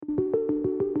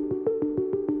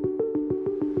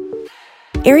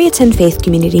Area 10 Faith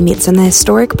Community meets in the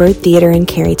historic Byrd Theater in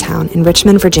Carytown in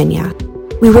Richmond, Virginia.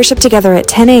 We worship together at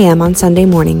 10 a.m. on Sunday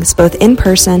mornings, both in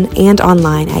person and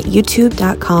online at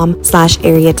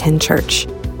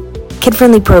youtube.com/area10church.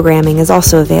 Kid-friendly programming is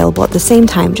also available at the same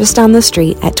time just down the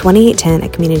street at 2810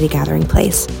 at Community Gathering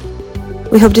Place.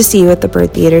 We hope to see you at the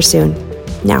Byrd Theater soon.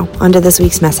 Now, on to this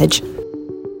week's message.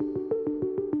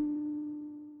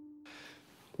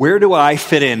 Where do I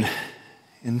fit in?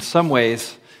 In some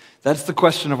ways, that's the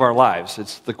question of our lives.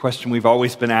 It's the question we've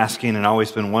always been asking and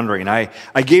always been wondering. I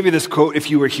gave you this quote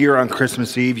if you were here on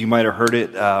Christmas Eve. You might have heard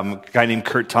it. A guy named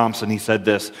Kurt Thompson, he said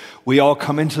this: "We all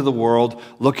come into the world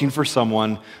looking for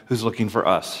someone who's looking for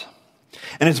us."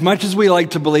 And as much as we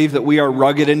like to believe that we are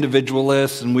rugged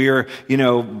individualists and we are,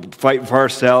 fighting for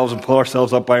ourselves and pull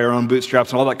ourselves up by our own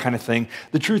bootstraps and all that kind of thing,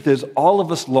 the truth is all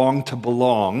of us long to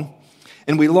belong,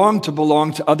 and we long to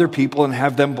belong to other people and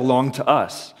have them belong to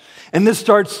us. And this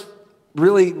starts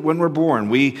really when we're born.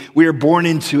 We are born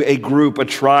into a group, a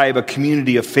tribe, a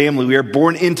community, a family. We are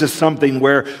born into something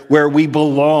where we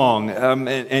belong.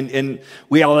 And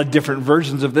we all have different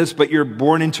versions of this, but you're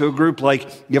born into a group like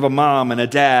you have a mom and a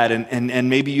dad, and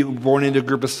maybe you're born into a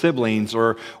group of siblings,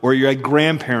 or you had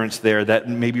grandparents there that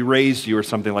maybe raised you or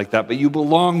something like that. But you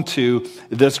belong to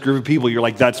this group of people. You're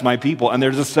like, that's my people. And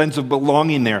there's a sense of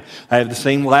belonging there. I have the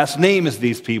same last name as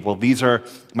these people. These are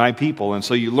my people. And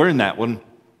so you learn that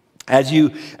as you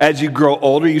grow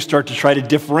older, you start to try to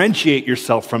differentiate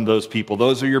yourself from those people.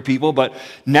 Those are your people, but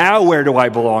now where do I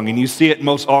belong? And you see it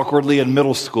most awkwardly in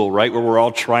middle school, right? Where we're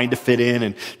all trying to fit in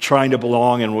and trying to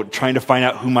belong and we're trying to find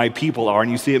out who my people are. And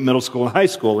you see it in middle school and high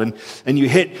school. And you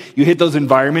hit those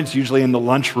environments, usually in the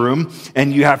lunchroom,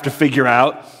 and you have to figure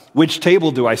out, which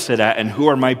table do I sit at and who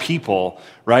are my people,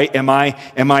 right? Am I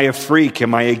a freak?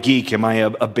 Am I a geek? Am I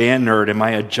a band nerd? Am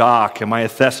I a jock? Am I a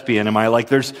thespian? Am I like,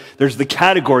 there's the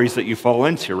categories that you fall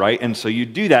into, right? And so you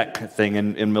do that thing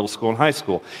in middle school and high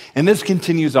school. And this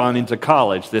continues on into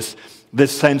college, this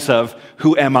sense of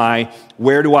who am I?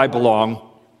 Where do I belong?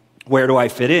 Where do I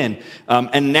fit in?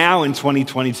 And now in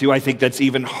 2022, I think that's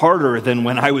even harder than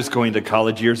when I was going to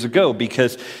college years ago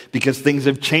because things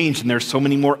have changed and there's so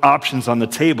many more options on the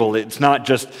table. It's not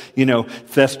just,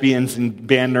 thespians and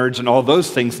band nerds and all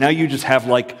those things. Now you just have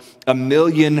like a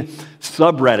million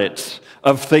subreddits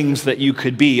of things that you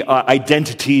could be,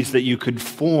 identities that you could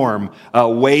form,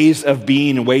 ways of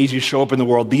being and ways you show up in the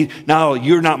world. Now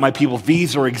you're not my people.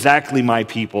 These are exactly my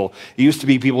people. It used to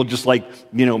be people just like,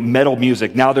 metal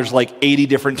music. Now there's like 80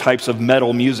 different types of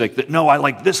metal music that, no, I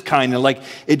like this kind. And like,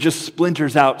 it just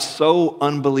splinters out so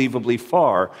unbelievably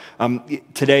far.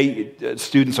 Today,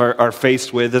 students are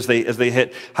faced with, as they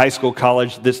hit high school,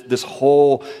 college, this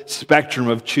whole spectrum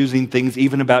of choosing things,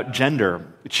 even about gender.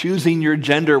 Choosing your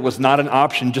gender was not an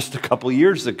option just a couple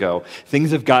years ago.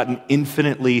 Things have gotten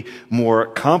infinitely more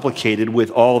complicated with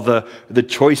all the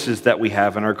choices that we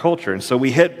have in our culture. And so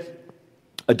we hit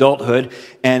adulthood,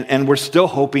 and we're still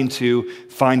hoping to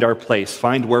find our place,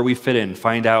 find where we fit in,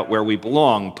 find out where we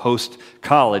belong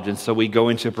post-college. And so we go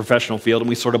into a professional field and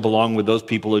we sort of belong with those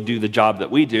people who do the job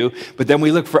that we do, but then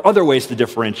we look for other ways to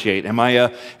differentiate. Am I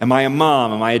a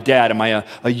mom? Am I a dad? Am I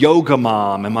a yoga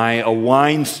mom? Am I a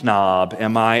wine snob?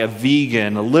 Am I a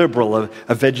vegan, a liberal,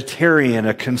 a vegetarian,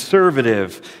 a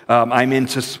conservative? I'm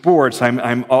into sports.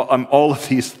 I'm all of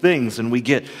these things, and we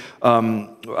get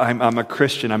I'm a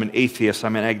Christian, I'm an atheist,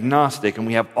 I'm an agnostic, and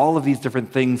we have all of these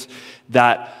different things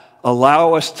that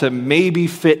allow us to maybe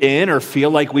fit in or feel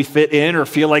like we fit in or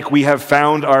feel like we have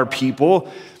found our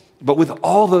people. But with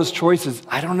all those choices,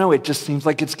 I don't know, it just seems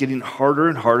like it's getting harder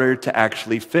and harder to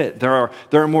actually fit. There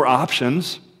are more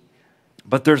options,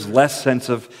 but there's less sense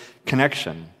of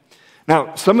connection.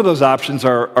 Now, some of those options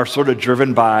are sort of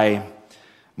driven by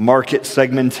market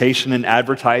segmentation and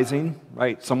advertising,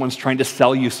 right? Someone's trying to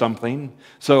sell you something.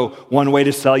 So one way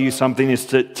to sell you something is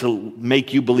to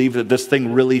make you believe that this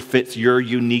thing really fits your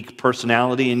unique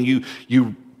personality and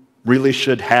you really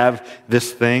should have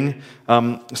this thing.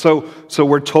 So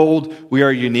we're told we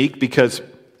are unique because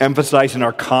emphasizing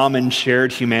our common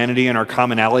shared humanity and our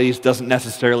commonalities doesn't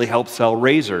necessarily help sell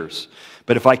razors.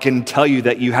 But if I can tell you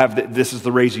that you have this is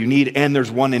the razor you need, and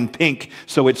there's one in pink,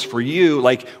 so it's for you,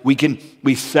 like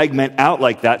we segment out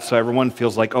like that, so everyone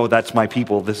feels like, oh, that's my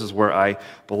people. This is where I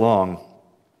belong,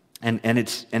 and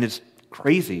it's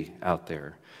crazy out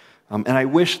there. And I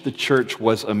wish the church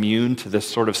was immune to this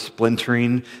sort of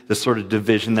splintering, this sort of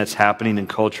division that's happening in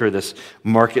culture, this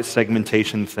market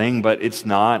segmentation thing, but it's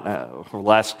not. For the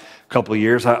last couple of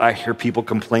years, I hear people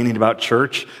complaining about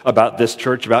church, about this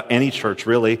church, about any church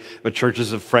really, but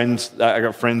churches of friends. I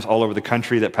got friends all over the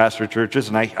country that pastor churches,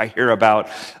 and I hear about,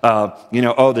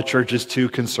 the church is too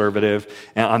conservative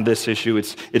on this issue.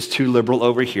 It's too liberal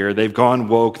over here. They've gone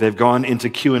woke. They've gone into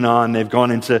QAnon. They've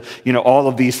gone into, all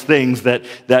of these things that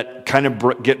kind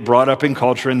of get brought up in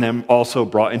culture and then also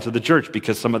brought into the church,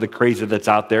 because some of the crazy that's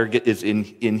out there is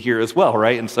in here as well,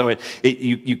 right? And so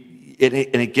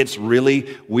it gets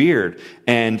really weird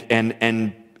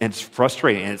and it's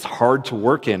frustrating, and it's hard to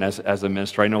work in as a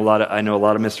minister. I know a lot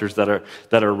of ministers that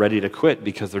are ready to quit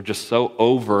because they're just so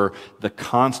over the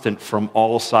constant from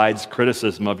all sides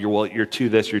criticism of you're to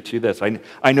this, you're to this.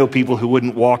 I know people who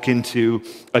wouldn't walk into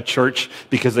a church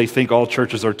because they think all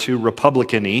churches are too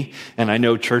Republican-y, and I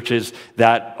know churches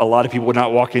that a lot of people would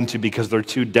not walk into because they're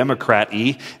too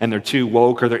Democrat-y and they're too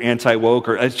woke or they're anti-woke,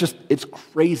 or it's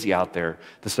crazy out there,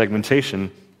 the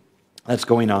segmentation that's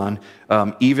going on,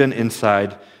 even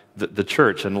inside the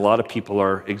church, and a lot of people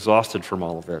are exhausted from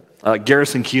all of it.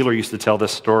 Garrison Keillor used to tell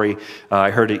this story,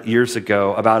 I heard it years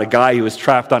ago, about a guy who was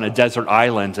trapped on a desert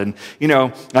island. And,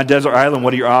 on a desert island,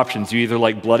 what are your options? You either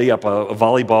bloody up a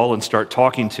volleyball and start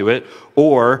talking to it,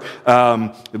 or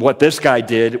what this guy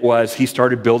did was he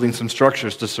started building some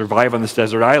structures to survive on this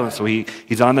desert island. So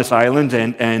he's on this island,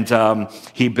 and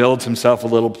he builds himself a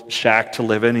little shack to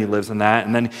live in. He lives in that,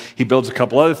 and then he builds a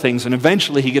couple other things, and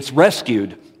eventually he gets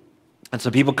rescued. And so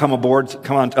people come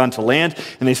onto land,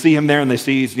 and they see him there, and they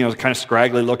see he's kind of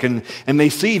scraggly looking, and they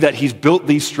see that he's built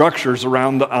these structures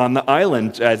on the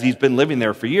island as he's been living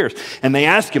there for years. And they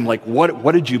ask him,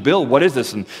 what did you build? What is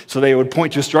this? And so they would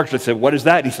point to a structure and say, what is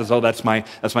that? And he says, oh, that's my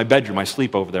bedroom. I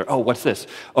sleep over there. Oh, what's this?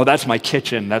 Oh, that's my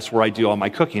kitchen. That's where I do all my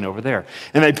cooking over there.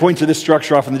 And they point to this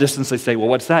structure off in the distance. They say, well,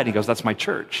 what's that? And he goes, that's my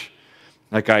church.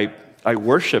 I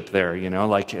worship there, and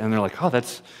they're like, oh,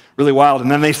 that's really wild. And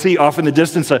then they see off in the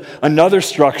distance another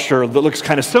structure that looks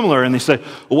kind of similar, and they say,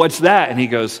 well, what's that? And he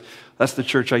goes, that's the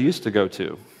church I used to go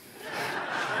to.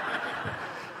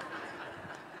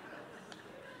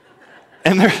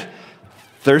 And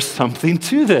there's something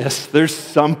to this. There's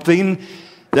something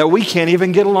that we can't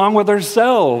even get along with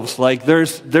ourselves.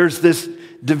 There's this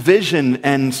division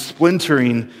and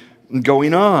splintering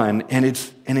going on, and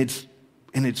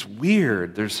it's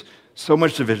weird. There's so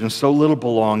much division, so little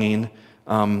belonging,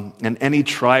 and any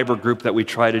tribe or group that we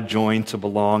try to join to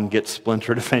belong gets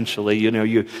splintered eventually.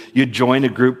 You join a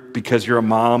group because you're a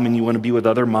mom and you want to be with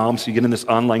other moms, so you get in this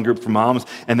online group for moms,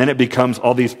 and then it becomes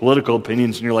all these political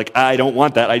opinions, and you're like, I don't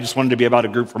want that. I just wanted to be about a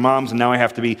group for moms, and now I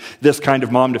have to be this kind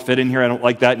of mom to fit in here. I don't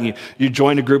like that. And you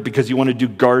join a group because you want to do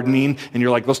gardening, and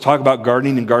you're like, let's talk about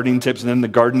gardening and gardening tips, and then the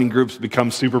gardening groups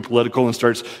become super political and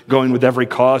starts going with every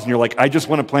cause, and you're like, I just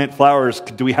want to plant flowers.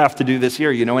 Do we have to do this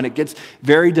here? And it gets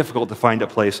very difficult to find a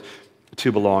place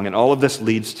to belong. And all of this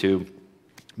leads to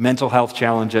mental health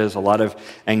challenges, a lot of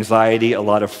anxiety, a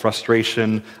lot of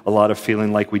frustration, a lot of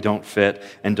feeling like we don't fit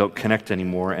and don't connect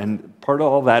anymore. And part of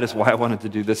all that is why I wanted to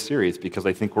do this series, because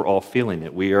I think we're all feeling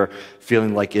it. We are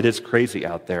feeling like it is crazy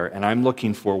out there. And I'm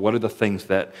looking for what are the things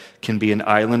that can be an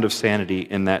island of sanity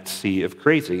in that sea of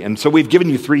crazy. And so we've given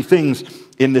you 3 things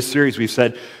in this series. We've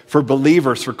said for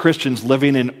believers, for Christians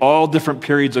living in all different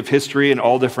periods of history and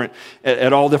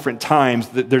at all different times,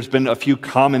 there's been a few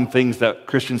common things that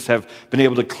Christians have been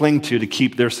able to cling to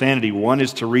keep their sanity. One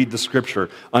is to read the scripture,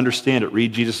 understand it,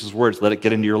 read Jesus' words, let it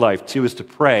get into your life. 2 is to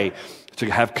pray, to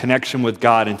have connection with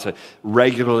God and to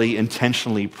regularly,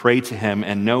 intentionally pray to Him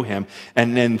and know Him.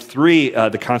 And then 3,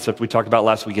 the concept we talked about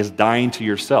last week is dying to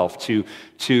yourself,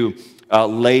 to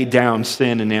lay down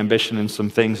sin and ambition and some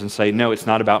things and say, no, it's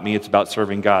not about me, it's about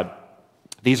serving God.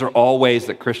 These are all ways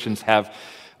that Christians have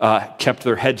kept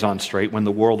their heads on straight when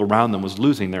the world around them was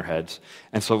losing their heads.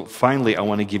 And so finally, I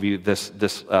want to give you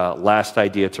this last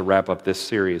idea to wrap up this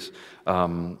series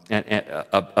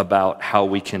about how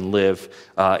we can live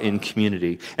in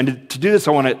community. And to do this,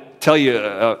 I want to tell you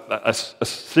a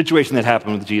situation that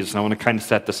happened with Jesus, and I want to kind of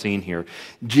set the scene here.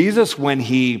 Jesus, when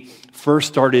he first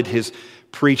started his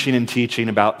preaching and teaching,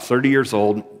 about 30 years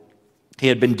old, he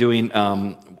had been doing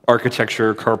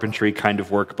architecture, carpentry kind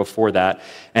of work before that.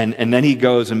 And then he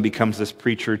goes and becomes this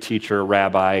preacher, teacher,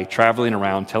 rabbi, traveling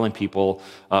around telling people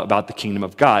about the kingdom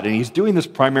of God. And he's doing this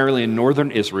primarily in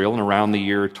northern Israel and around the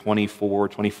year 24,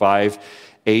 25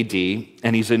 AD.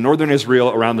 And he's in northern Israel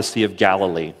around the Sea of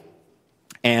Galilee.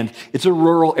 And it's a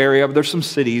rural area, but there's some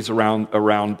cities around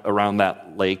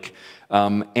that lake.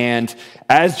 And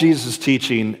as Jesus is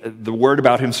teaching, the word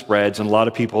about him spreads, and a lot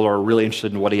of people are really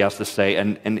interested in what he has to say,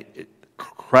 and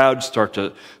crowds start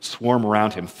to swarm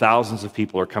around him. Thousands of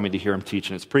people are coming to hear him teach,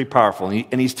 and it's pretty powerful.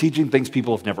 And he's teaching things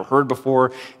people have never heard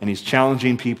before, and he's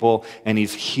challenging people, and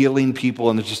he's healing people,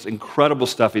 and there's just incredible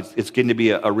stuff. It's getting to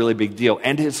be a really big deal.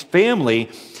 And his family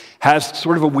has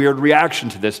sort of a weird reaction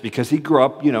to this because he grew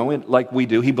up, like we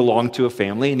do. He belonged to a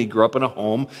family, and he grew up in a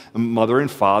home, a mother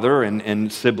and father and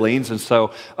siblings. And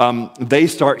so they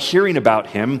start hearing about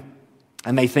him,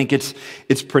 and they think it's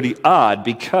pretty odd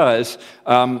because,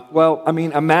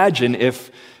 imagine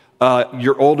if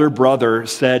your older brother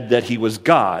said that he was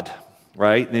God,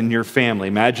 right, in your family.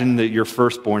 Imagine that your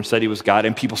firstborn said he was God,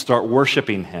 and people start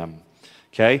worshiping him.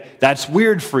 Okay? That's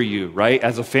weird for you, right,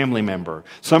 as a family member.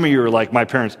 Some of you are like, my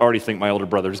parents already think my older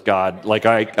brother's God. Like,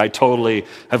 I totally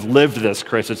have lived this,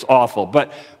 Chris. It's awful.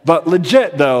 But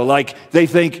legit, though, like, they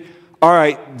think, all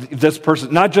right, this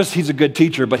person, not just he's a good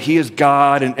teacher, but he is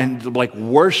God, and like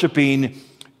worshiping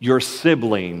your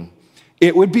sibling.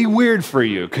 It would be weird for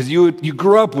you because you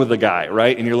grew up with a guy,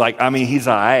 right? And you're like, he's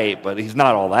all right, but he's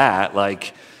not all that.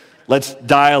 Like, let's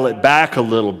dial it back a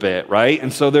little bit, right?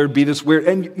 And so there'd be this weird,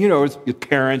 and as your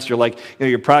parents, you're like,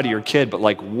 you're proud of your kid, but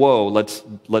like, whoa, let's,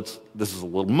 this is a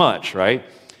little much, right?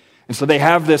 And so they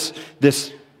have this.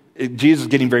 Jesus is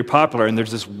getting very popular, and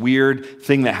there's this weird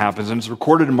thing that happens, and it's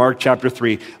recorded in Mark chapter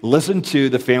 3. Listen to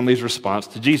the family's response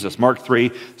to Jesus. Mark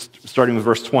 3, starting with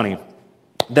verse 20.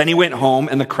 Then he went home,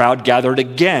 and the crowd gathered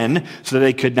again so that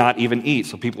they could not even eat.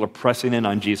 So people are pressing in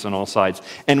on Jesus on all sides.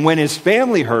 And when his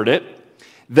family heard it,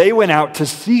 they went out to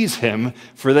seize him,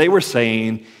 for they were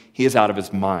saying, he is out of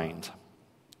his mind.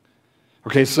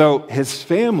 Okay, so his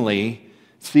family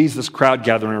sees this crowd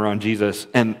gathering around Jesus,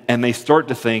 and they start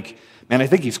to think, man, I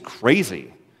think he's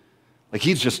crazy. Like,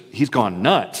 he's gone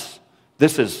nuts.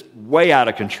 This is way out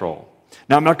of control.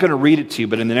 Now, I'm not going to read it to you,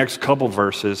 but in the next couple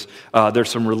verses, there's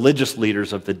some religious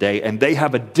leaders of the day, and they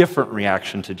have a different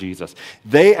reaction to Jesus.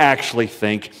 They actually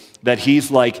think that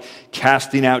he's like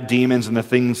casting out demons and the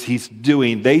things he's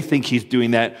doing. They think he's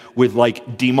doing that with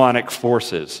like demonic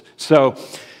forces. So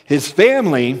his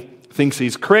family thinks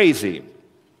he's crazy.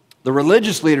 The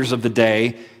religious leaders of the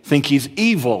day think he's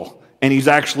evil. And he's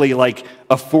actually like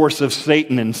a force of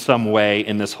Satan in some way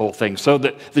in this whole thing. So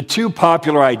the two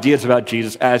popular ideas about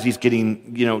Jesus as he's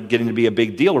getting to be a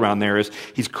big deal around there is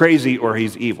he's crazy or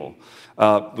he's evil.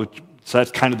 So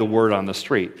that's kind of the word on the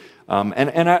street.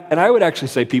 And I would actually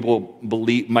say people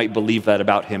might believe that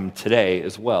about him today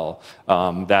as well.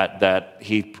 That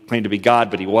he claimed to be God,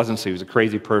 but he wasn't, so he was a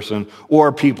crazy person.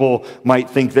 Or people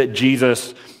might think that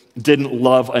Jesus didn't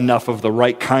love enough of the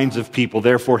right kinds of people,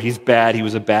 therefore he's bad. He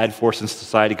was a bad force in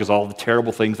society because all the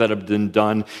terrible things that have been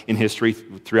done in history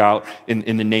throughout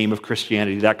in the name of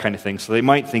Christianity, that kind of thing. So they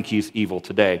might think he's evil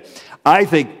today. I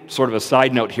think, sort of a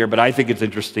side note here, but I think it's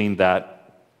interesting that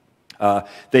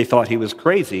they thought he was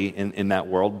crazy in that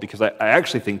world, because I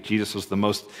actually think Jesus was the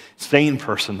most sane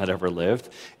person that ever lived,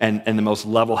 and the most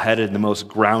level-headed and the most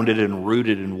grounded and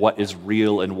rooted in what is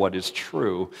real and what is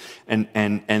true.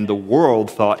 And the world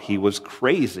thought he was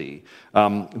crazy.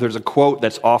 There's a quote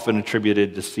that's often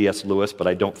attributed to C.S. Lewis, but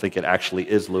I don't think it actually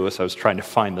is Lewis. I was trying to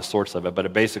find the source of it, but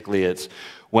it's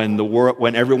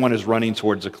when everyone is running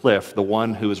towards a cliff, the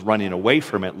one who is running away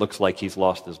from it looks like he's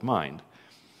lost his mind.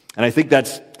 And I think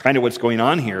that's kind of what's going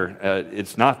on here.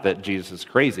 It's not that Jesus is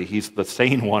crazy. He's the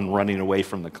sane one walking away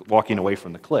from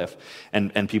the cliff,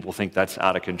 and people think that's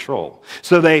out of control.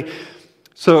 So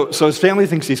his family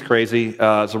thinks he's crazy.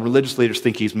 So religious leaders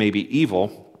think he's maybe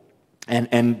evil.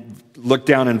 And look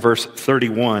down in verse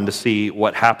 31 to see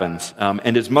what happens.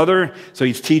 And his mother, so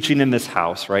he's teaching in this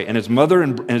house, right? And his mother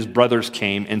and his brothers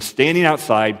came, and standing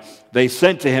outside, they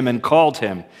sent to him and called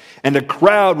him. And the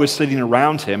crowd was sitting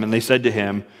around him, and they said to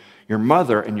him, your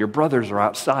mother and your brothers are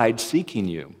outside seeking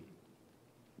you.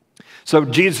 So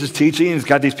Jesus is teaching, he's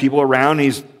got these people around,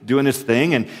 he's doing his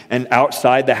thing, and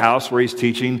outside the house where he's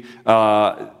teaching,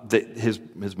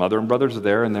 his mother and brothers are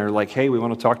there, and they're like, hey, we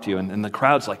want to talk to you. And the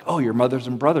crowd's like, oh, your mothers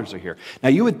and brothers are here. Now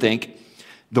you would think,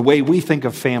 the way we think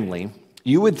of family,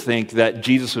 you would think that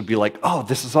Jesus would be like, oh,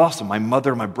 this is awesome, my mother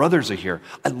and my brothers are here.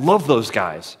 I love those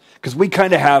guys. Because we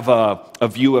kind of have a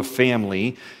view of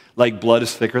family, like blood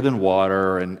is thicker than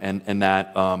water, and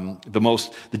that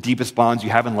the deepest bonds you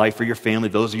have in life are your family.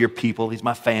 Those are your people. He's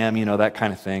my fam, that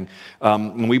kind of thing.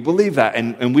 And we believe that,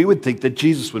 and we would think that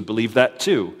Jesus would believe that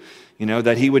too.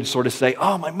 That he would sort of say,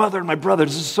 oh, my mother and my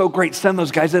brothers, this is so great. Send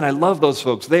those guys in. I love those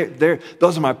folks.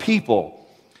 Those are my people.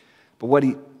 But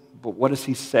what does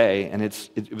he say? And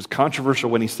it was controversial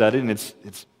when he said it, and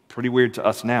it's pretty weird to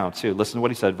us now too. Listen to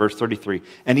what he said, verse 33.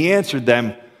 And he answered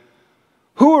them,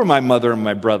 Who are my mother and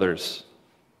my brothers?"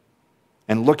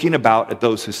 And looking about at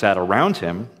those who sat around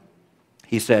him,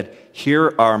 he said,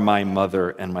 "Here are my mother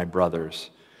and my brothers.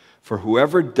 For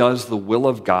whoever does the will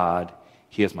of God,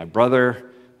 he is my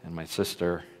brother and my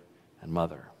sister and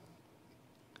mother."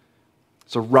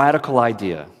 It's a radical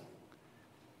idea.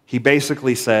 He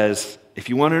basically says, if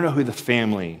you want to know who the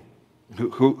family,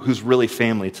 who's really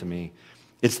family to me,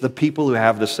 it's the people who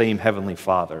have the same heavenly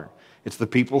Father. It's the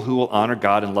people who will honor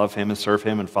God and love him and serve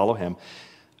him and follow him.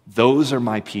 Those are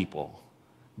my people.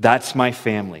 That's my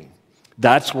family.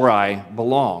 That's where I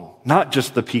belong, not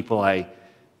just the people I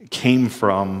came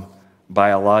from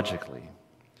biologically.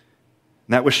 And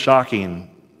that was shocking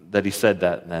that he said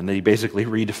that then, that he basically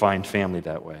redefined family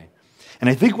that way. And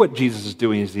I think what Jesus is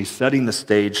doing is he's setting the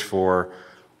stage for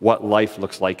what life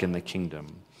looks like in the kingdom.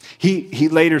 He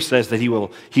later says that he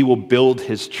will build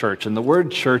his church. And the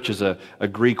word church is a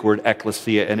Greek word,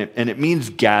 ekklesia, and it means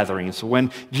gathering. So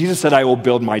when Jesus said, "I will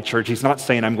build my church," he's not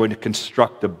saying I'm going to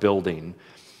construct a building.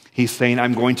 He's saying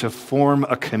I'm going to form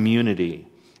a community.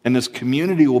 And this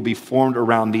community will be formed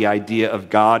around the idea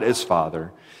of God as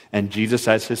Father and Jesus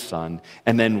as his Son.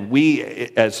 And then we,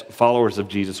 as followers of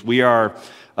Jesus, we are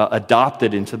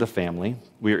adopted into the family.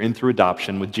 We are in through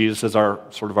adoption with Jesus as our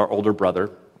sort of our older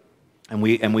brother. And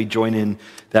we join in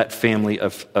that family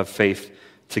of faith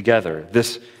together.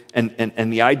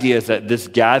 And the idea is that this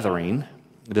gathering,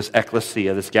 this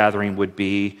ekklesia, this gathering would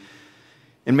be,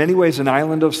 in many ways, an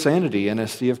island of sanity and a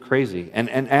sea of crazy.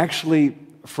 And actually,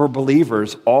 for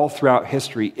believers all throughout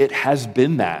history, it has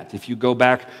been that. If you go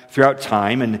back throughout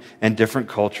time and different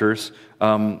cultures,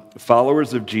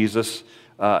 followers of Jesus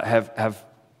have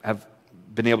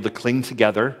been able to cling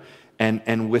together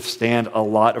and withstand a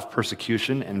lot of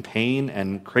persecution and pain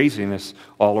and craziness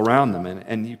all around them.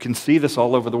 And you can see this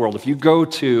all over the world. If you go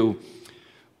to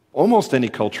almost any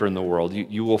culture in the world,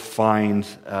 you will find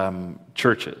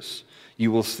churches.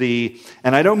 You will see,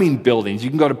 and I don't mean buildings. You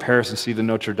can go to Paris and see the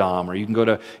Notre Dame, or you can go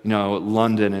to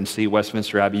London and see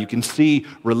Westminster Abbey. You can see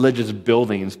religious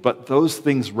buildings, but those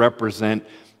things represent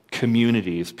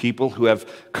communities, people who have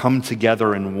come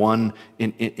together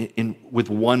with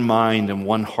one mind and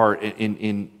one heart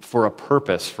for a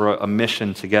purpose, for a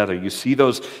mission together. You see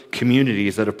those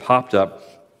communities that have popped up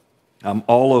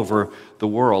all over the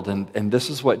world, and this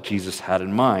is what Jesus had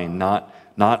in mind.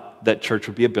 Not that church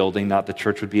would be a building, not that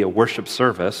church would be a worship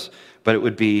service, but it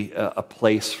would be a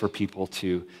place for people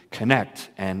to connect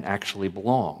and actually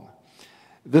belong.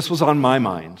 This was on my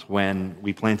mind when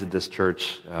we planted this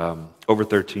church over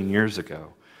 13 years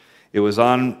ago. It was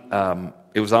on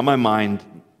my mind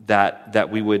that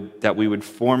we would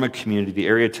form a community, the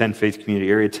Area 10 faith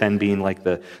community. Area 10 being like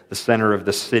the center of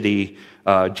the city,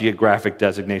 geographic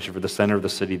designation for the center of the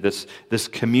city. This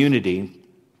community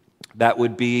that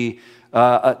would be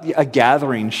a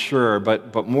gathering, sure,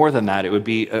 but more than that, it would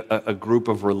be a group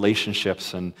of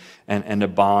relationships and a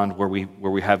bond where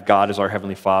we have God as our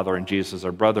heavenly Father and Jesus as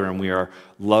our brother, and we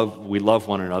love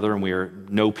one another, and we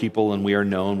know people and we are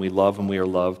known, we love and we are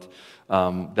loved.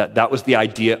 That was the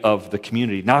idea of the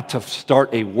community, not to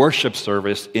start a worship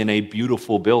service in a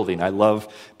beautiful building. I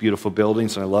love beautiful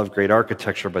buildings and I love great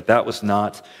architecture, but that was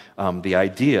not the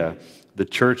idea. The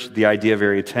church, the idea of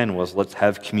Area 10 was, let's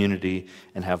have community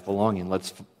and have belonging.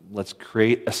 Let's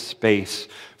create a space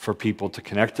for people to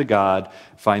connect to God,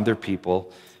 find their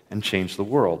people, and change the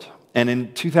world. And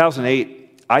in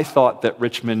 2008, I thought that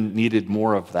Richmond needed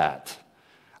more of that.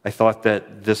 I thought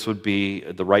that this would be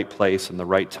the right place and the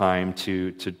right time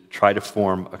to try to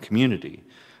form a community.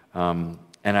 And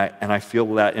I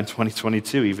feel that in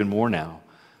 2022 even more now.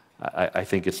 I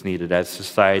think it's needed as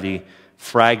society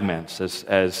fragments,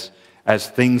 as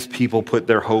things people put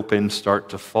their hope in start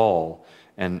to fall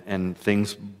and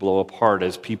things blow apart,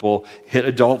 as people hit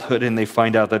adulthood and they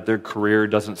find out that their career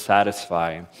doesn't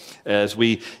satisfy, as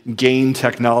we gain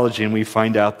technology and we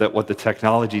find out that what the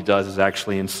technology does is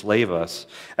actually enslave us,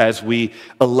 as we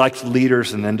elect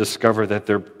leaders and then discover that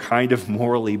they're kind of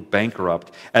morally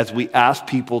bankrupt, as we ask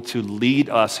people to lead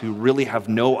us who really have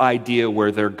no idea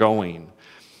where they're going.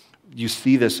 You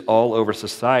see this all over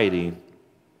society,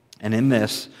 and in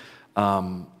this,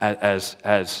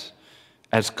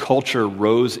 as culture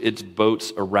rows its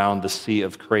boats around the sea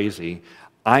of crazy,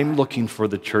 I'm looking for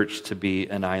the church to be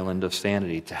an island of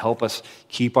sanity, to help us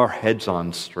keep our heads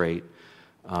on straight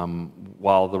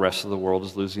while the rest of the world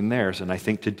is losing theirs. And I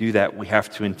think to do that, we have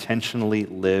to intentionally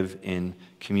live in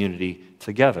community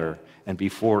together and be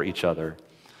for each other.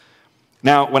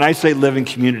 Now, when I say live in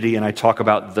community and I talk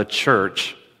about the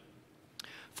church,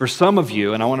 For some of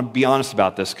you, and I want to be honest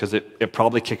about this because it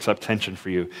probably kicks up tension for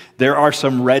you, there are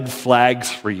some red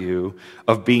flags for you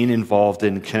of being involved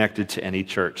and connected to any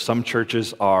church. Some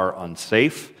churches are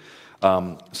unsafe.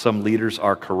 Some leaders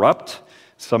are corrupt.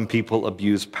 Some people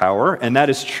abuse power. And that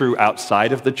is true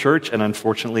outside of the church, and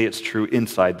unfortunately it's true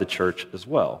inside the church as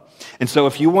well. And so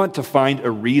if you want to find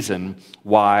a reason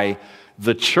why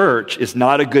the church is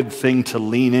not a good thing to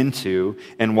lean into,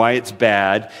 and why it's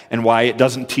bad, and why it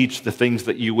doesn't teach the things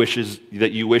that you wish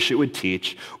it would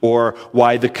teach, or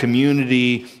why the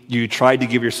community you tried to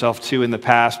give yourself to in the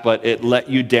past, but it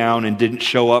let you down and didn't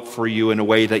show up for you in a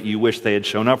way that you wish they had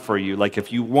shown up for you. Like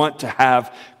if you want to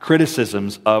have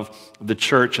criticisms of the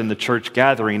church and the church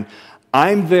gathering,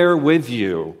 I'm there with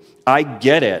you. I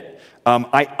get it.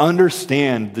 I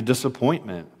understand the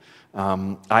disappointment.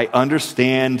 I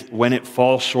understand when it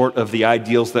falls short of the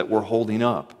ideals that we're holding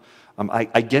up.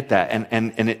 I get that.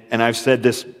 And I've said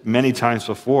this many times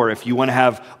before. If you want to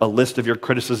have a list of your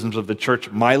criticisms of the church,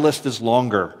 my list is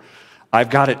longer. I've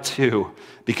got it too,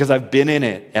 because I've been in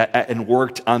it and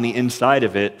worked on the inside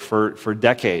of it for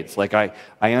decades. Like I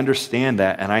understand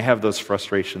that, and I have those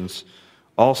frustrations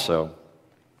also.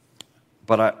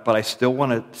 But I still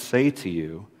want to say to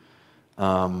you,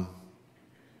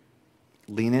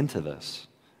 lean into this.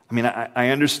 I mean, I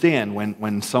understand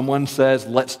when someone says,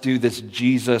 let's do this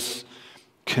Jesus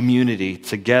community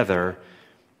together,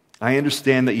 I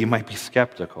understand that you might be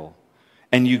skeptical.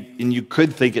 And you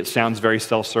could think it sounds very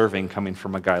self-serving coming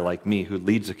from a guy like me who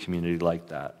leads a community like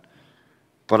that.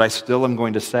 But I still am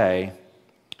going to say,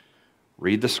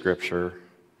 read the scripture,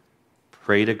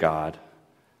 pray to God,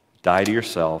 die to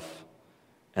yourself,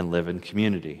 and live in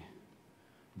community.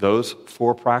 Those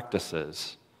 4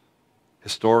 practices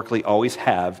historically always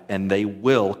have, and they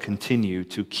will continue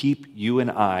to keep you and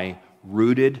I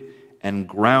rooted and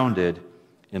grounded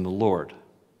in the Lord.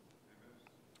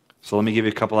 So let me give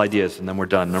you a couple ideas, and then we're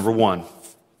done. Number 1,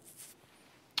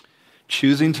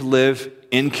 choosing to live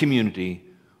in community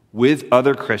with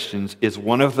other Christians is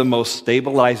one of the most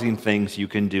stabilizing things you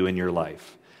can do in your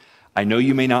life. I know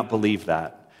you may not believe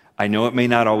that. I know it may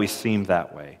not always seem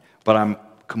that way, but I'm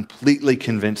completely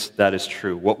convinced that is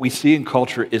true. What we see in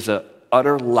culture is an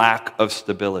utter lack of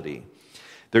stability.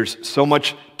 There's so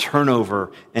much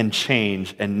turnover and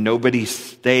change, and nobody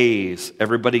stays.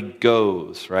 Everybody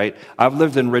goes, right? I've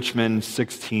lived in Richmond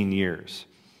 16 years,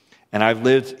 and I've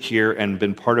lived here and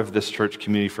been part of this church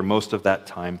community for most of that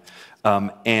time.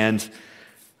 And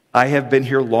I have been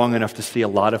here long enough to see a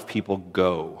lot of people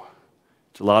go.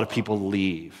 A lot of people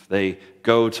leave. They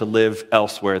go to live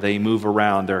elsewhere. They move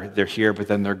around. They're here, but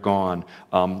then they're gone.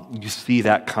 You see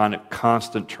that kind of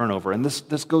constant turnover. And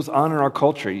this goes on in our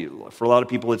culture. For a lot of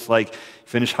people, it's like you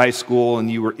finished high school and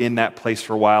you were in that place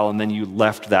for a while, and then you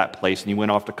left that place and you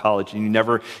went off to college and you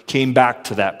never came back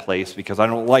to that place because I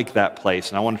don't like that place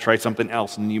and I want to try something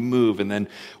else. And you move, and then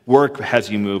work has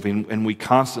you move. And we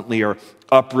constantly are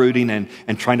uprooting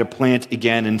and trying to plant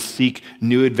again and seek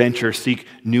new adventure, seek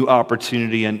new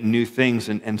opportunity and new things.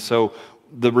 And so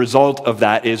the result of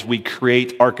that is we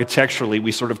create architecturally,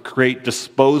 we sort of create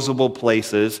disposable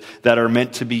places that are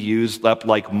meant to be used up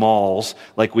like malls.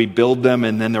 Like we build them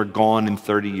and then they're gone in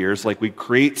 30 years. Like we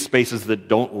create spaces that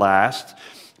don't last.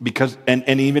 Because, and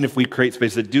even if we create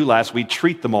spaces that do last, we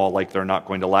treat them all like they're not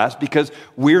going to last because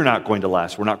we're not going to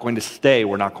last. We're not going to stay.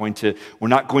 We're not going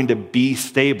to be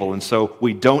stable. And so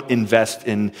we don't invest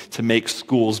in to make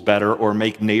schools better or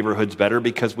make neighborhoods better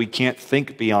because we can't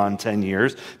think beyond 10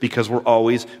 years because we're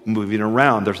always moving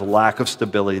around. There's a lack of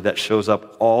stability that shows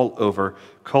up all over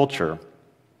culture.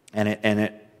 And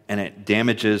it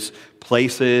damages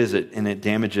places, and it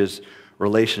damages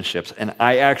relationships. And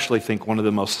I actually think one of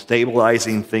the most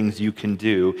stabilizing things you can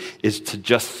do is to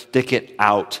just stick it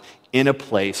out in a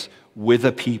place with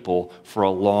a people for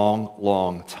a long,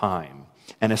 long time.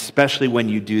 And especially when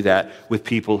you do that with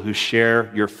people who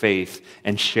share your faith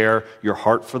and share your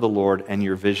heart for the Lord and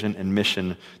your vision and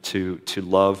mission to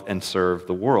love and serve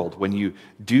the world. When you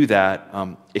do that,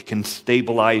 it can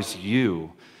stabilize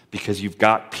you, because you've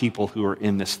got people who are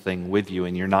in this thing with you,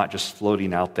 and you're not just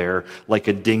floating out there like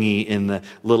a dinghy in a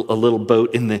little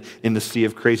boat in the sea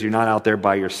of crazy. You're not out there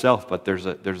by yourself, but there's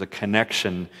a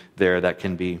connection there that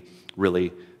can be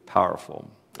really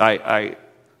powerful. I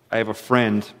have a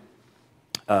friend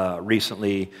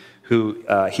recently who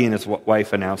he and his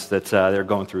wife announced that they're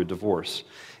going through a divorce.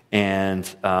 And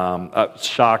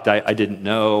shocked, I didn't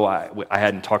know. I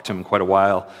hadn't talked to him in quite a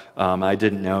while. I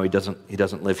didn't know. He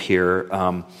doesn't live here.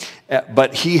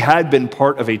 But he had been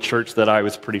part of a church that I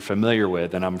was pretty familiar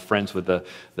with, and I'm friends with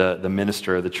the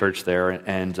minister of the church there.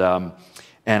 And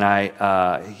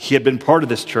he had been part of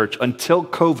this church until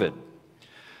COVID.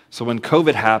 So when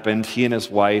COVID happened, he and his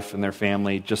wife and their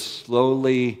family just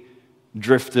slowly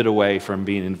drifted away from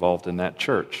being involved in that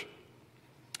church.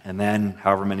 And then,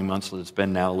 however many months it's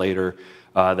been now later,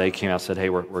 they came out and said, hey,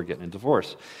 we're getting a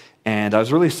divorce. And I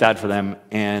was really sad for them.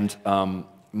 And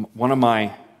one of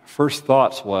my first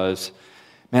thoughts was,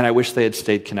 man, I wish they had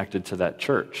stayed connected to that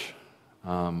church,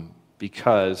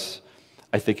 because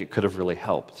I think it could have really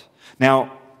helped.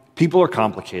 Now, people are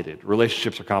complicated.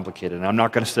 Relationships are complicated. And I'm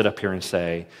not going to sit up here and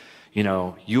say,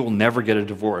 you will never get a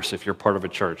divorce if you're part of a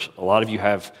church. A lot of you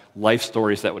have life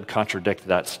stories that would contradict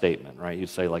that statement, right? You'd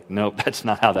say, nope, that's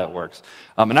not how that works.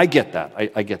 And I get that.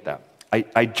 I get that.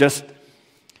 I just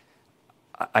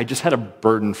had a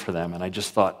burden for them, and I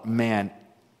just thought, man,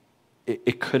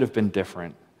 it could have been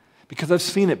different, because I've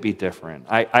seen it be different.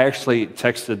 I actually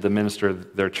texted the minister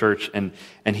of their church, and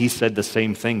he said the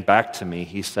same thing back to me.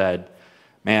 He said,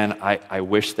 man, I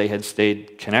wish they had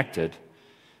stayed connected,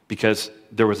 because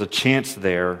there was a chance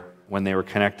there when they were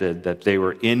connected that they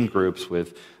were in groups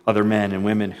with other men and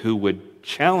women who would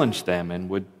challenge them and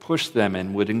would push them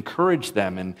and would encourage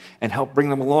them and help bring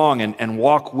them along and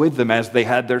walk with them as they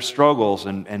had their struggles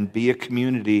and be a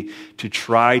community to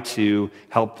try to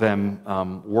help them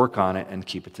work on it and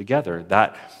keep it together.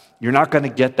 That you're not going to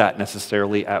get that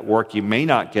necessarily at work. You may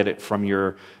not get it from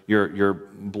your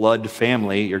blood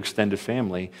family, your extended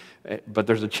family, but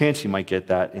there's a chance you might get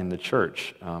that in the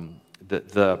church.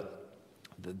 The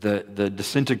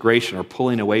disintegration or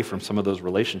pulling away from some of those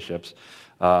relationships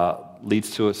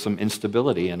leads to some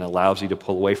instability and allows you to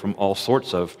pull away from all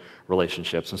sorts of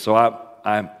relationships. And so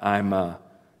I'm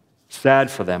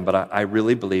sad for them, but I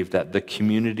really believe that the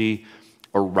community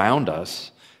around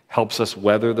us helps us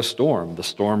weather the storm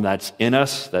that's in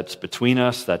us, that's between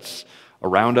us, that's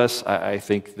around us. I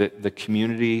think that the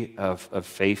community of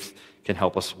faith can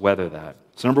help us weather that.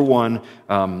 So number one,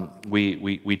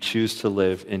 we choose to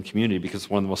live in community because it's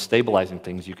one of the most stabilizing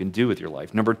things you can do with your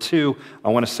life. Number two, I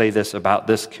want to say this about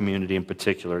this community in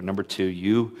particular. Number two,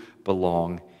 you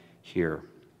belong here.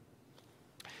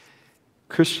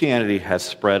 Christianity has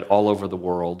spread all over the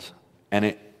world, and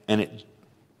it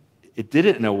did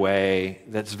it in a way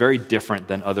that's very different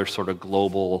than other sort of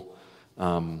global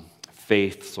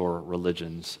faiths or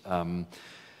religions.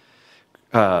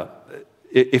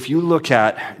 If you look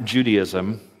at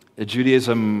Judaism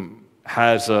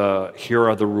has here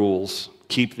are the rules.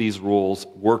 Keep these rules,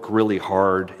 work really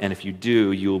hard, and if you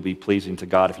do, you will be pleasing to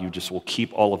God if you just will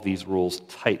keep all of these rules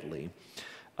tightly.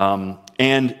 And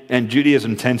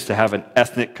Judaism tends to have an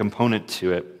ethnic component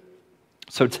to it.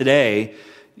 So today,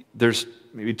 there's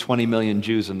maybe 20 million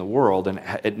Jews in the world, and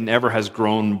it never has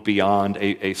grown beyond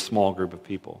a small group of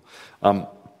people.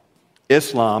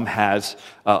 Islam has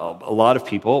a lot of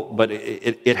people, but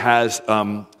it has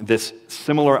this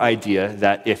similar idea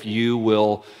that if you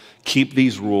will keep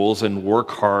these rules and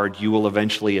work hard, you will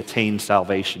eventually attain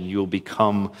salvation. You will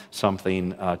become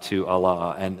something to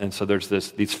Allah. And so there's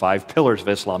these 5 pillars of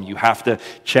Islam. You have to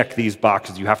check these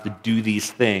boxes. You have to do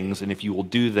these things. And if you will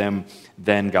do them,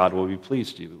 then God will be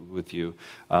pleased with you.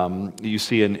 You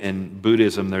see in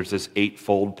Buddhism, there's this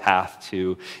 8-fold path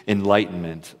to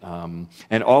enlightenment.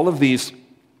 And all of these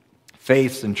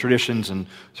faiths and traditions and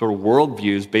sort of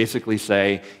worldviews basically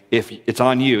say, if it's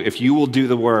on you, if you will do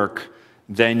the work,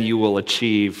 then you will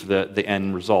achieve the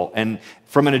end result. And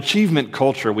from an achievement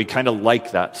culture, we kind of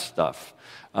like that stuff.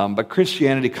 But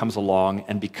Christianity comes along,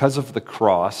 and because of the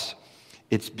cross,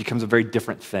 it becomes a very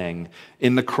different thing.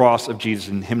 In the cross of Jesus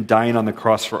and him dying on the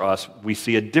cross for us, we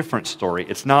see a different story.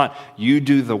 It's not you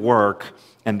do the work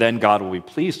and then God will be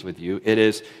pleased with you. It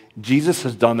is Jesus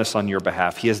has done this on your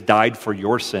behalf. He has died for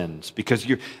your sins because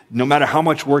no matter how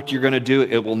much work you're going to do,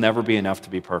 it will never be enough to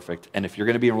be perfect. And if you're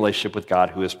going to be in a relationship with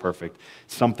God who is perfect,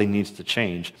 something needs to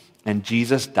change. And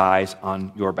Jesus dies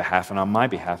on your behalf and on my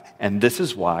behalf. And this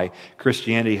is why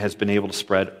Christianity has been able to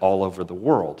spread all over the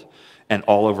world and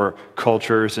all over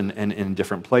cultures and in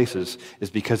different places, is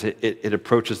because it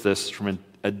approaches this from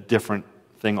a different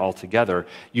thing altogether.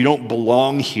 You don't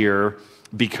belong here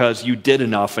because you did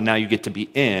enough and now you get to be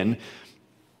in.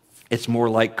 It's more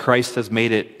like Christ has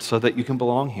made it so that you can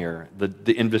belong here.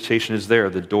 The invitation is there.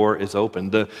 The door is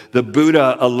open. The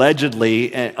Buddha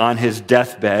allegedly on his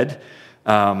deathbed,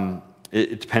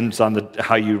 it depends on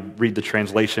how you read the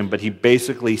translation, but he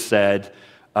basically said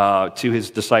to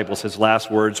his disciples, his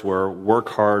last words were, "Work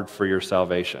hard for your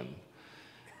salvation."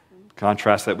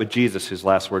 Contrast that with Jesus, whose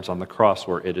last words on the cross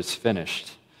were, "It is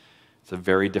finished." It's a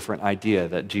very different idea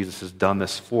that Jesus has done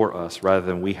this for us rather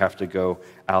than we have to go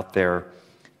out there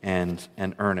and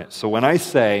earn it. So when I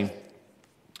say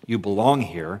you belong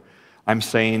here, I'm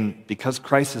saying because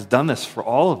Christ has done this for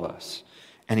all of us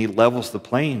and he levels the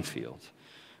playing field.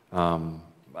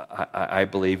 I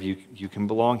believe you can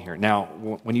belong here. Now,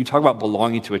 when you talk about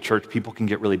belonging to a church, people can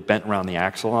get really bent around the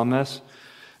axle on this,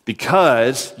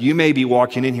 because you may be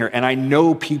walking in here, and I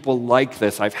know people like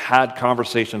this. I've had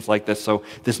conversations like this, so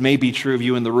this may be true of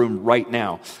you in the room right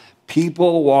now.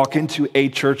 People walk into a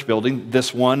church building,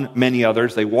 this one, many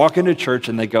others, they walk into church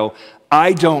and they go,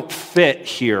 I don't fit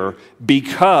here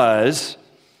because,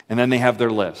 and then they have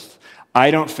their list.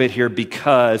 I don't fit here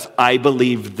because I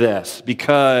believe this,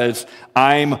 because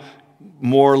I'm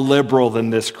more liberal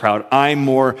than this crowd. I'm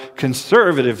more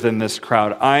conservative than this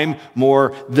crowd. I'm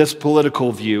more this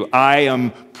political view. I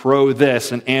am pro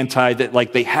this and anti that.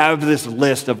 Like, they have this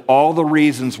list of all the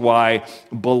reasons why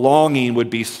belonging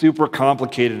would be super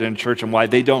complicated in church and why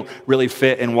they don't really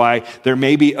fit, and why there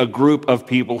may be a group of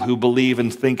people who believe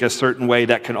and think a certain way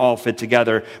that can all fit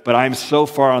together, but I'm so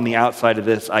far on the outside of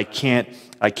this, I can't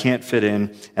fit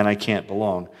in and I can't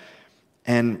belong.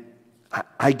 And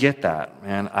I get that,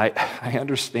 man. I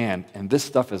understand. And this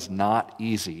stuff is not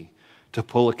easy, to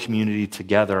pull a community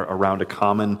together around a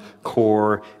common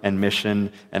core and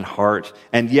mission and heart.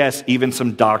 And yes, even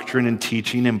some doctrine and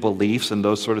teaching and beliefs and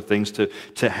those sort of things,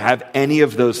 to have any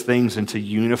of those things and to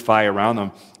unify around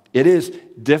them. It is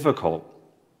difficult,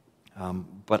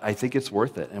 but I think it's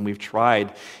worth it. And we've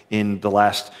tried in the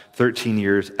last 13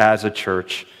 years as a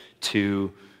church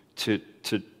to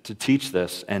teach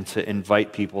this and to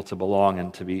invite people to belong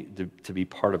and to be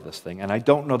part of this thing. And I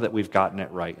don't know that we've gotten it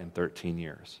right in 13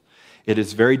 years. It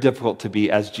is very difficult to be,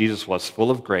 as Jesus was,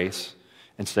 full of grace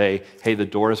and say, hey, the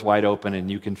door is wide open and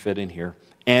you can fit in here,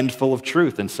 and full of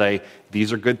truth and say,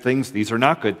 these are good things, these are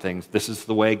not good things. This is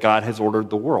the way God has ordered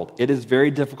the world. It is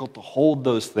very difficult to hold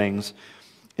those things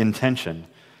in tension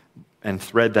and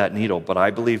thread that needle. But I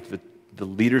believe that the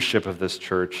leadership of this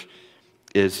church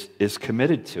is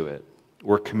committed to it.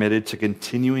 We're committed to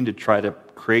continuing to try to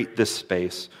create this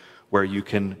space where you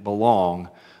can belong,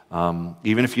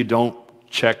 even if you don't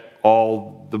check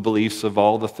all the beliefs of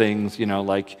all the things,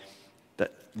 like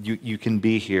that. You can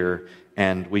be here,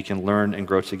 and we can learn and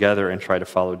grow together and try to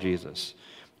follow Jesus.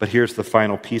 But here's the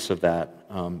final piece of that.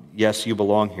 Yes, you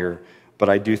belong here, but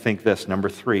I do think this, number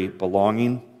 3,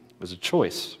 belonging is a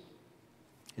choice.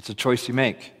 It's a choice you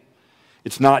make.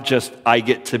 It's not just, I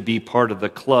get to be part of the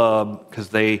club because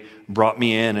they brought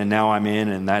me in and now I'm in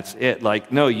and that's it.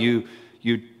 Like, no, you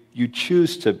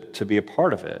choose to be a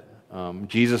part of it.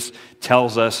 Jesus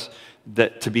tells us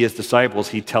that to be his disciples,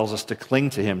 he tells us to cling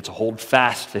to him, to hold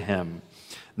fast to him.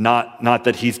 Not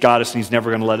that he's got us and he's never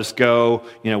going to let us go.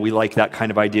 We like that kind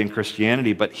of idea in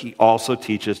Christianity, but he also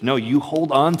teaches, no, you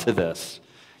hold on to this.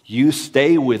 You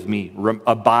stay with me.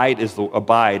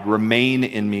 Abide, remain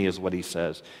in me is what he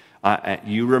says.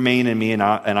 You remain in me, and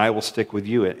I will stick with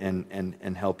you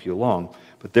and help you along.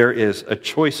 But there is a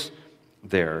choice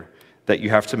there that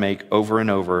you have to make over and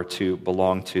over to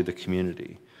belong to the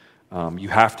community. You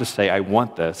have to say, I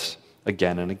want this,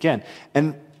 again and again.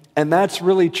 And that's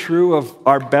really true of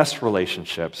our best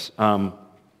relationships.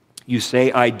 You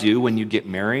say, I do when you get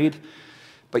married,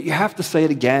 but you have to say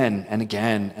it again and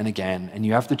again and again, and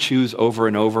you have to choose over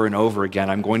and over and over again,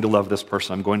 I'm going to love this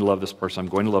person, I'm going to love this person, I'm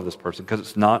going to love this person, because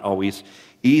it's not always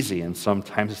easy, and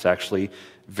sometimes it's actually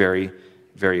very,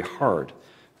 very hard.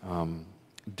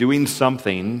 Doing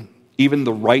something, even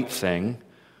the right thing,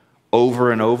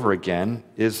 over and over again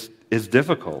is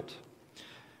difficult.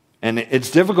 And it's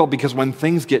difficult because when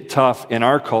things get tough in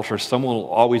our culture, someone will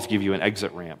always give you an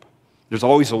exit ramp. There's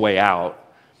always a way out.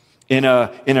 In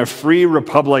a free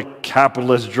republic,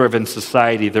 capitalist-driven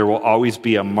society, there will always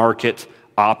be a market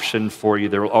option for you.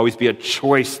 There will always be a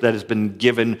choice that has been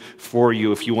given for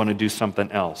you if you want to do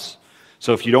something else.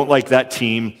 So if you don't like that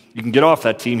team, you can get off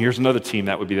that team. Here's another team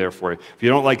that would be there for you. If you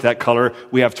don't like that color,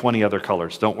 we have 20 other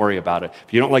colors. Don't worry about it.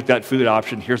 If you don't like that food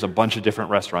option, here's a bunch of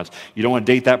different restaurants. You don't want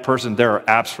to date that person, there are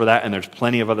apps for that, and there's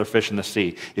plenty of other fish in the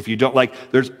sea. If you don't like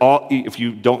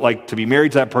to be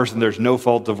married to that person, there's no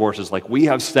fault divorces. Like, we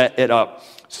have set it up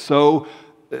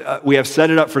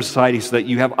for society so that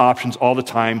you have options all the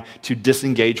time to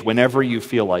disengage whenever you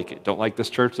feel like it. Don't like this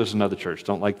church, there's another church.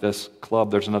 Don't like this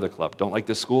club, there's another club. Don't like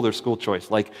this school, there's school choice.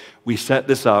 Like, we set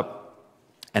this up,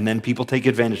 and then people take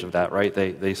advantage of that, right?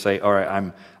 They say, all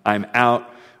right, I'm out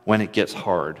when it gets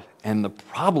hard. And the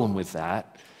problem with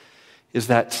that is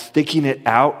that sticking it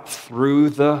out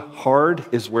through the hard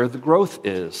is where the growth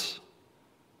is.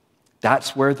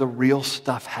 That's where the real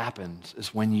stuff happens,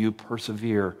 is when you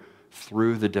persevere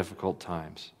through the difficult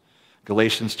times.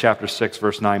 Galatians chapter 6,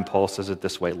 verse 9, Paul says it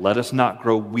this way, let us not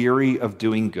grow weary of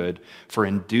doing good, for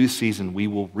in due season we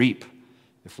will reap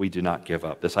if we do not give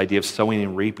up. This idea of sowing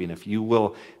and reaping, if you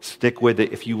will stick with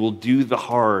it, if you will do the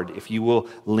hard, if you will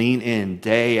lean in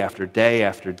day after day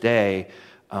after day,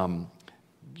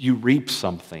 you reap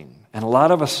something. And a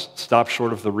lot of us stop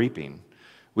short of the reaping.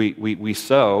 We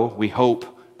sow, we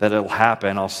hope that it'll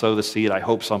happen. I'll sow the seed, I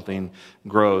hope something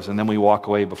grows. And then we walk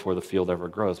away before the field ever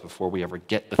grows, before we ever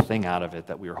get the thing out of it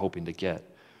that we were hoping to get.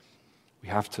 We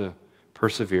have to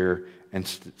persevere and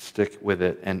stick with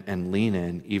it and lean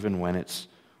in even when it's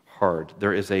hard.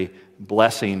 There is a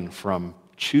blessing from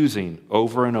choosing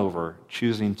over and over,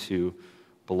 choosing to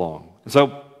belong. And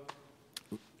so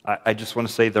I just want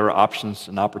to say there are options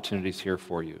and opportunities here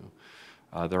for you.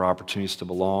 There are opportunities to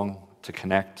belong, to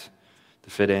connect, to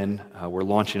fit in. We're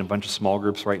launching a bunch of small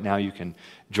groups right now. You can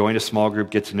join a small group,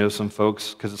 get to know some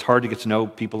folks, because it's hard to get to know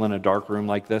people in a dark room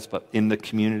like this, but in the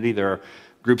community there are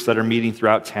groups that are meeting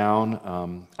throughout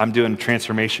town. I'm doing a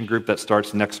transformation group that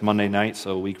starts next Monday night,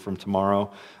 so a week from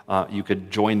tomorrow. You could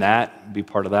join that, be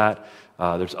part of that.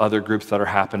 There's other groups that are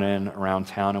happening around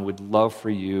town, and we'd love for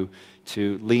you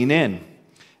to lean in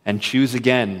and choose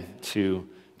again to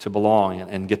belong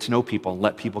and get to know people and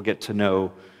let people get to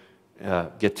know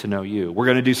you. We're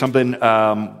going to do something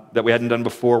that we hadn't done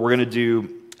before. We're going to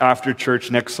do after church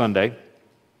next Sunday.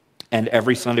 And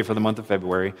every Sunday for the month of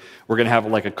February, we're going to have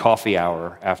like a coffee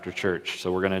hour after church.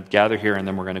 So we're going to gather here, and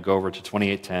then we're going to go over to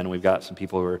 2810. We've got some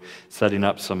people who are setting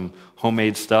up some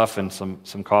homemade stuff and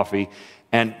some coffee.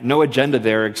 And no agenda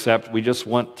there, except we just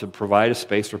want to provide a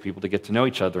space for people to get to know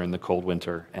each other in the cold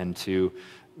winter and to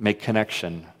make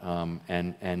connection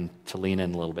and to lean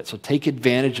in a little bit. So take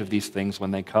advantage of these things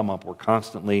when they come up. We're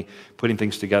constantly putting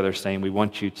things together, saying we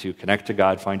want you to connect to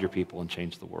God, find your people, and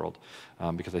change the world,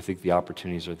 because I think the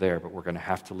opportunities are there, but we're going to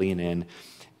have to lean in,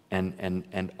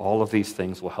 and all of these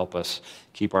things will help us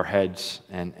keep our heads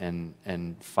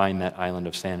and find that island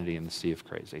of sanity in the sea of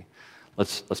crazy.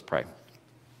 Let's pray.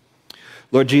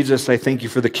 Lord Jesus, I thank you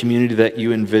for the community that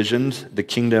you envisioned, the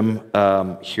kingdom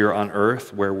here on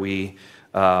earth, where we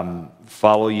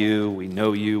follow you, we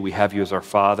know you, we have you as our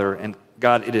Father. And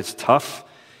God, it is tough.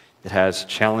 It has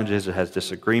challenges, it has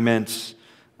disagreements,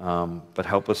 but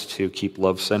help us to keep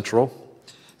love central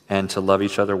and to love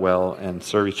each other well and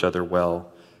serve each other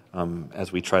well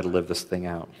as we try to live this thing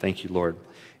out. Thank you, Lord.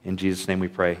 In Jesus' name we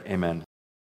pray, amen.